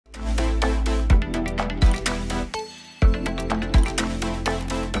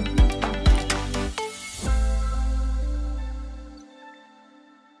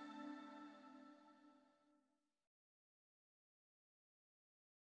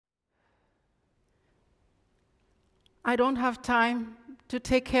I don't have time to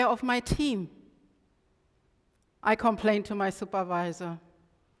take care of my team. I complain to my supervisor.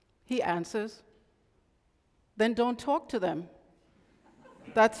 He answers, then don't talk to them.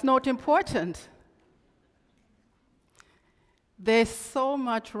 That's not important. There's so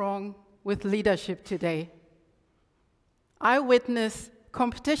much wrong with leadership today. I witness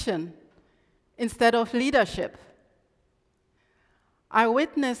competition instead of leadership. I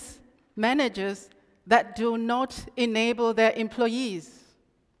witness managers that do not enable their employees.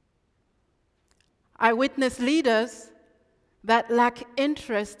 I witness leaders that lack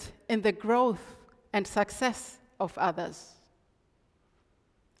interest in the growth and success of others.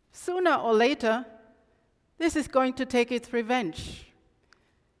 Sooner or later, this is going to take its revenge.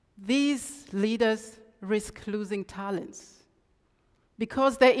 These leaders risk losing talents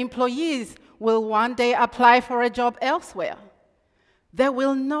because their employees will one day apply for a job elsewhere. They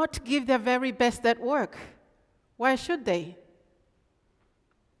will not give their very best at work. Why should they?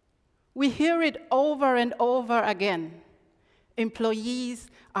 We hear it over and over again. Employees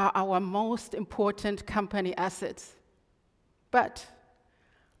are our most important company assets. But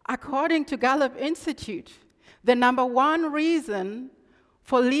according to Gallup Institute, the #1 reason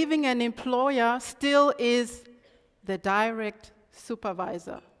for leaving an employer still is the direct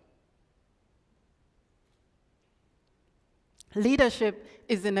supervisor. Leadership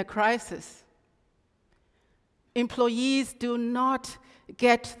is in a crisis. Employees do not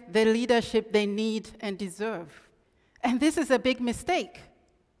get the leadership they need and deserve. And this is a big mistake,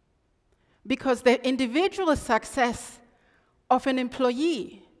 because the individual success of an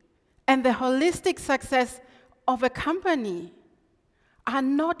employee and the holistic success of a company are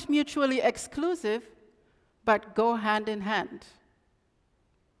not mutually exclusive, but go hand in hand.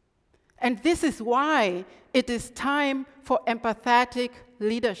 And this is why it is time for empathetic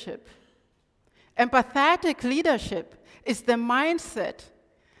leadership. Empathetic leadership is the mindset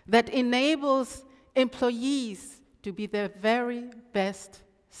that enables employees to be their very best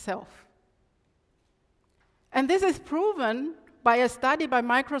self. And this is proven by a study by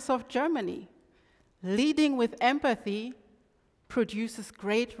Microsoft Germany. Leading with empathy produces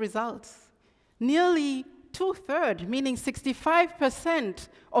great results. Nearly 2/3, meaning 65%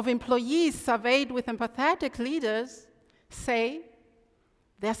 of employees surveyed with empathetic leaders say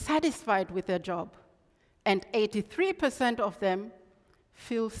they're satisfied with their job, and 83% of them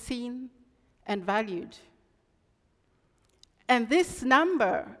feel seen and valued. And this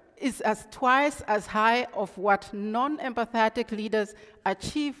number is twice as high of what non-empathetic leaders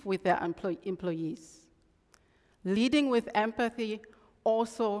achieve with their employees. Leading with empathy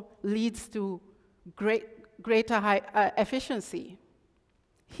also leads to greater efficiency.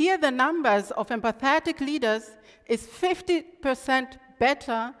 Here, the numbers of empathetic leaders is 50%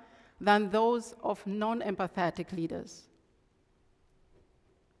 better than those of non-empathetic leaders.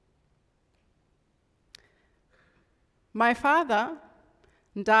 My father,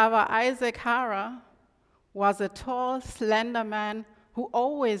 Ndava Isaac Hara, was a tall, slender man who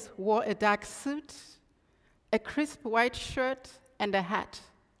always wore a dark suit, a crisp white shirt, and a hat.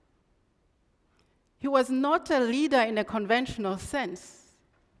 He was not a leader in a conventional sense.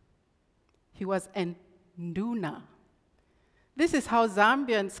 He was an nduna. This is how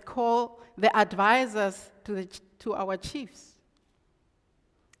Zambians call the advisors to our chiefs.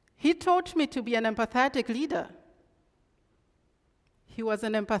 He taught me to be an empathetic leader. He was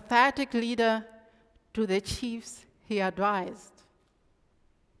an empathetic leader to the chiefs he advised.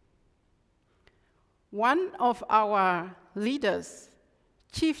 One of our leaders,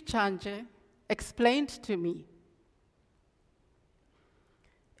 Chief Chanje, explained to me,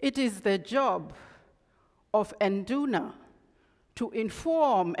 it is the job of nduna to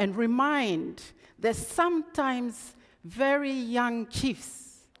inform and remind the sometimes very young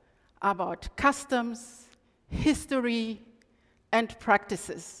chiefs about customs, history, and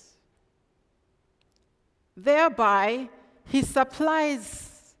practices. Thereby, he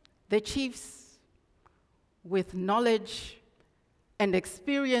supplies the chiefs with knowledge and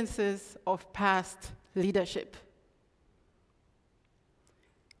experiences of past leadership.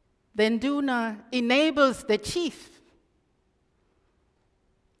 The nduna enables the chief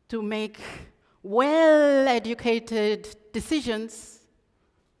to make well-educated decisions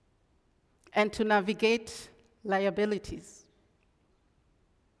and to navigate liabilities.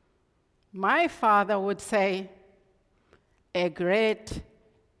 My father would say, a great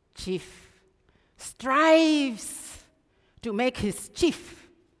chief strives to make his chief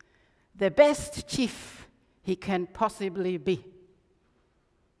the best chief he can possibly be.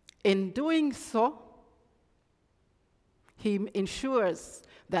 In doing so, he ensures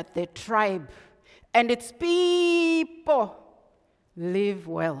that the tribe and its people people live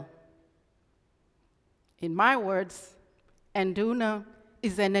well. In my words, Nduna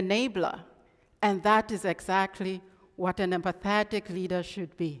is an enabler, and that is exactly what an empathetic leader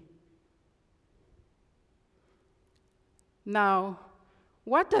should be. Now,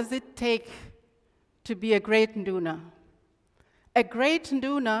 what does it take to be a great Nduna? A great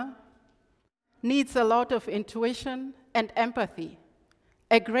Nduna needs a lot of intuition and empathy.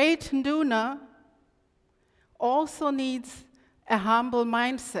 A great Nduna also needs a humble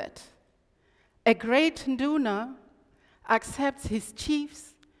mindset. A great Nduna accepts his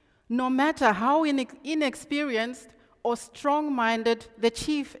chiefs, no matter how inexperienced or strong-minded the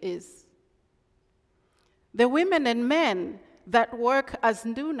chief is. The women and men that work as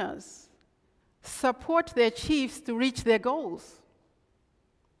Ndunas support their chiefs to reach their goals.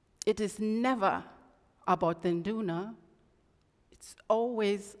 It is never about the Nduna, it's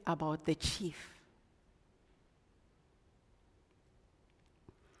always about the chief.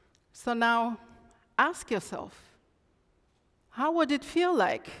 So now, ask yourself, how would it feel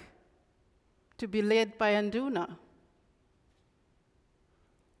like to be led by a Nduna?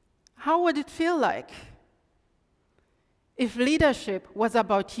 How would it feel like if leadership was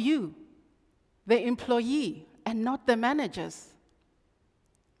about you, the employee, and not the managers?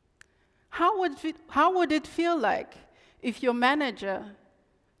 How would it feel like if your manager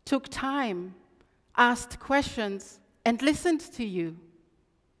took time, asked questions, and listened to you?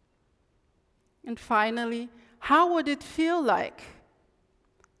 And finally, how would it feel like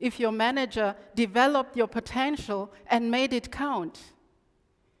if your manager developed your potential and made it count?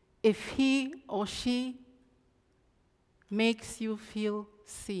 If he or she makes you feel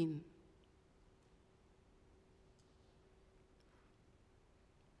seen?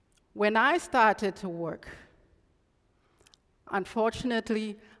 When I started to work,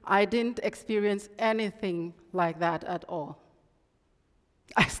 unfortunately, I didn't experience anything like that at all.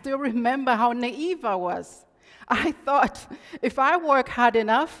 I still remember how naive I was. I thought, if I work hard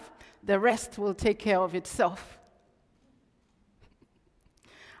enough, the rest will take care of itself.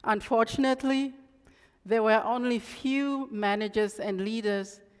 Unfortunately, there were only few managers and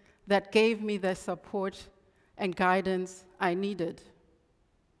leaders that gave me the support and guidance I needed.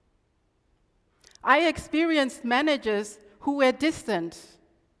 I experienced managers who were distant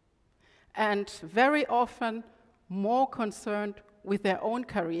and very often more concerned with their own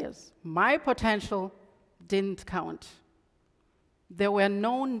careers. My potential didn't count. There were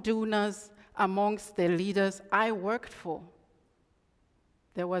no Ndunas amongst the leaders I worked for.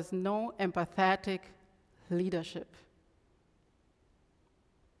 There was no empathetic leadership.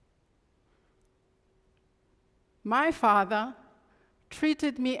 My father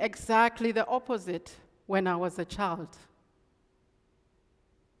treated me exactly the opposite when I was a child.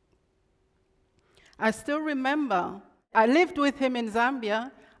 I still remember I lived with him in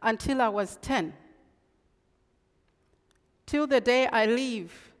Zambia until I was 10. Till the day I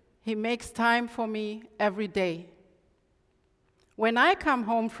leave, he makes time for me every day. When I come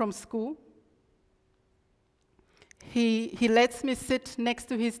home from school, he lets me sit next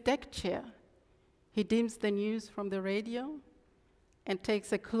to his deck chair. He dims the news from the radio and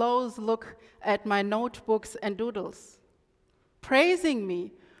takes a close look at my notebooks and doodles, praising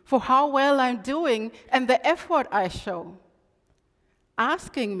me for how well I'm doing and the effort I show,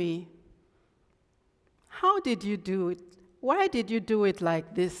 asking me, how did you do it? Why did you do it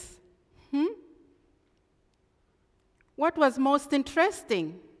like this? What was most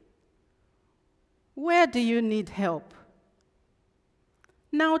interesting? Where do you need help?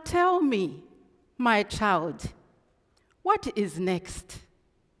 Now tell me, my child, what is next?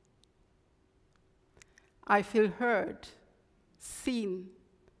 I feel heard, seen,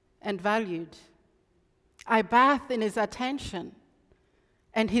 and valued. I bathe in his attention,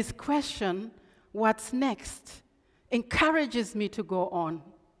 and his question, what's next, encourages me to go on.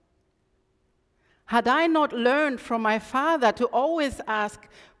 Had I not learned from my father to always ask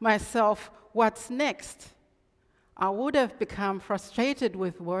myself, what's next, I would have become frustrated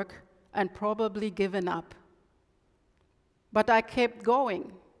with work and probably given up. But I kept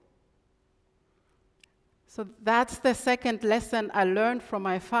going. So that's the second lesson I learned from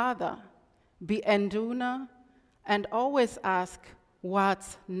my father. Be Nduna and always ask,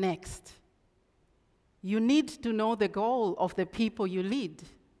 what's next? You need to know the goal of the people you lead.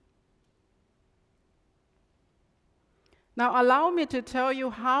 Now allow me to tell you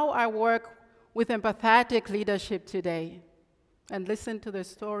how I work with empathetic leadership today. And listen to the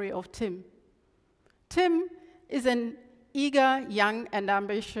story of Tim. Tim is an eager, young, and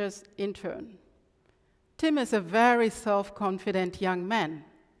ambitious intern. Tim is a very self-confident young man.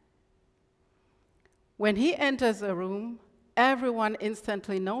 When he enters a room, everyone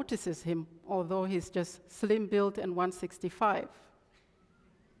instantly notices him, although he's just slim-built and 165.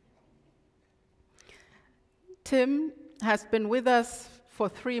 Tim has been with us for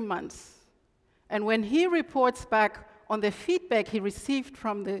 3 months, and when he reports back on the feedback he received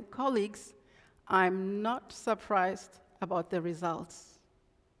from the colleagues, I'm not surprised about the results.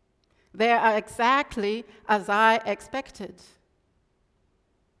 They are exactly as I expected.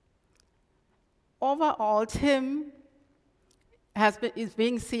 Overall, Tim is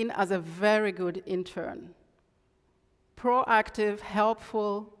being seen as a very good intern, proactive,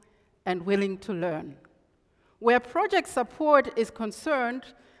 helpful, and willing to learn. Where project support is concerned,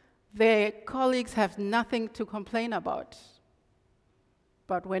 their colleagues have nothing to complain about.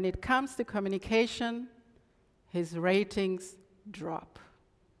 But when it comes to communication, his ratings drop.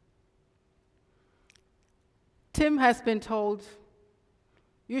 Tim has been told,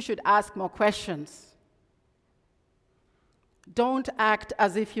 "You should ask more questions. Don't act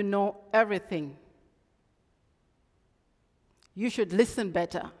as if you know everything. You should listen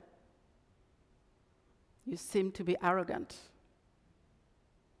better. You seem to be arrogant."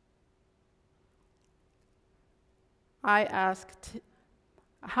 I asked,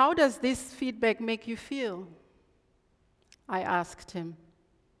 "How does this feedback make you feel?" I asked him.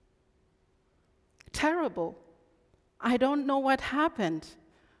 "Terrible. I don't know what happened,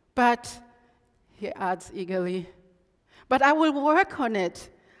 but," he adds eagerly, "but I will work on it.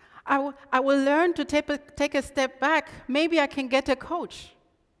 I will learn to take a step back. Maybe I can get a coach."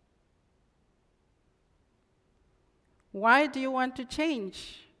 "Why do you want to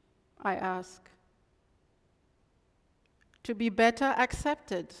change?" I ask. "To be better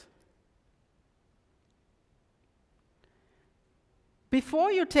accepted."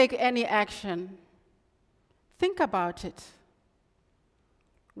 Before you take any action, think about it.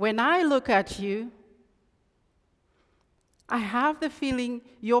 When I look at you, I have the feeling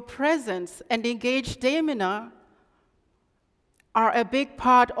your presence and engaged demeanor are a big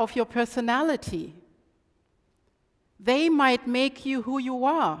part of your personality. They might make you who you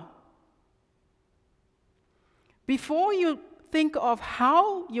are. Before you think of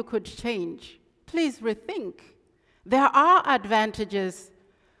how you could change, please rethink. There are advantages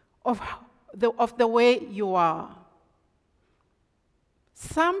of the way you are.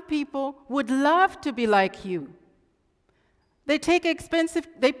 Some people would love to be like you. They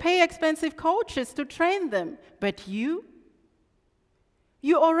pay expensive coaches to train them, but you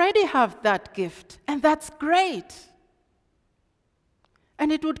already have that gift, and that's great.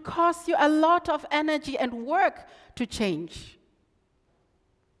 And it would cost you a lot of energy and work to change.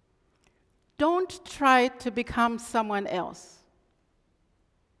 Don't try to become someone else.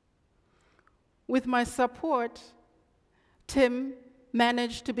 With my support, Tim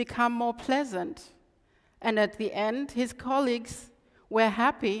managed to become more pleasant, and at the end, his colleagues were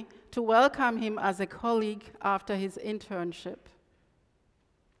happy to welcome him as a colleague after his internship.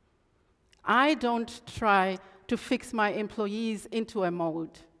 I don't try to fix my employees into a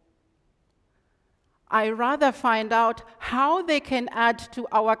mold. I rather find out how they can add to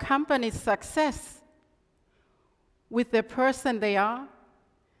our company's success with the person they are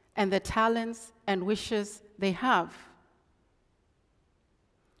and the talents and wishes they have.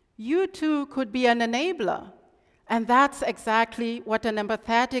 You too could be an enabler, and that's exactly what an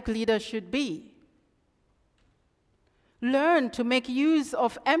empathetic leader should be. Learn to make use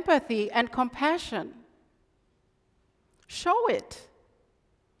of empathy and compassion. Show it.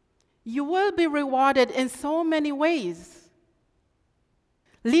 You will be rewarded in so many ways.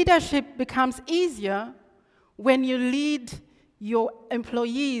 Leadership becomes easier when you lead your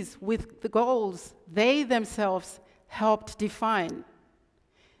employees with the goals they themselves helped define.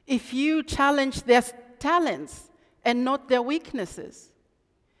 If you challenge their talents and not their weaknesses.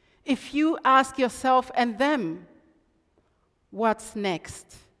 If you ask yourself and them, what's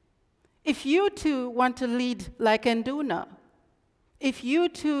next? If you too want to lead like Nduna, if you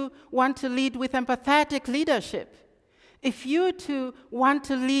too want to lead with empathetic leadership, if you too want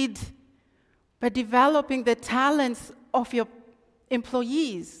to lead by developing the talents of your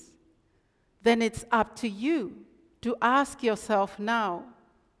employees, then it's up to you to ask yourself now,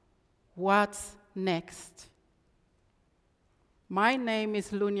 what's next? My name is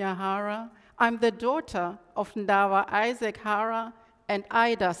Lunia Hara. I'm the daughter of Ndawa Isaac Hara and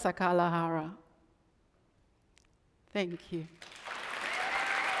Ida Sakala Hara. Thank you.